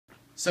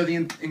So the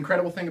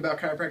incredible thing about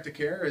chiropractic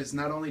care is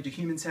not only do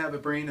humans have a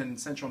brain and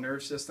central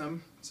nerve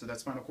system, so that's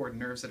spinal cord and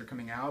nerves that are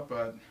coming out,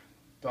 but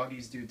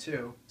doggies do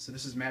too. So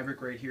this is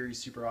Maverick right here. He's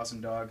a super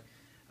awesome dog.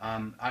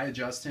 I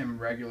adjust him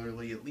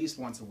regularly, at least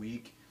once a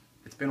week.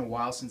 It's been a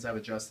while since I've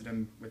adjusted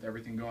him with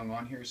everything going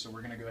on here, so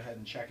we're going to go ahead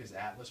and check his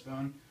atlas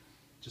bone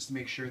just to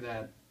make sure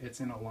that it's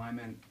in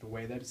alignment the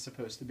way that it's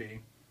supposed to be.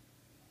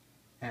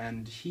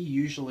 And he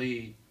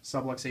usually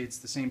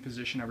subluxates the same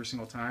position every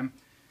single time.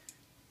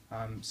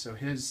 So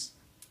his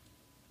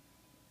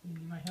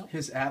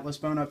atlas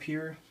bone up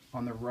here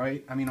on the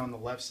right, on the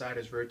left side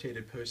is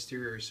rotated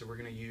posterior, so we're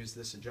going to use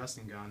this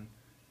adjusting gun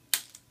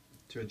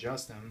to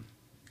adjust him,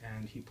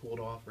 and he pulled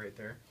off right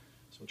there.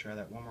 So we'll try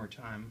that one more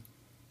time.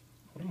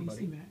 Hold on,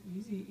 buddy. Easy, Matt.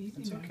 Easy,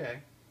 It's Matt. okay.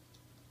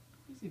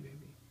 Easy, baby.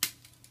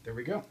 There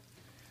we go.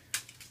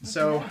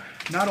 So,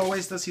 not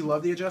always does he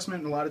love the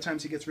adjustment, and a lot of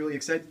times he gets really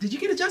excited. Did you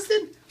get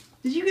adjusted?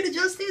 Did you get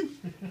adjusted?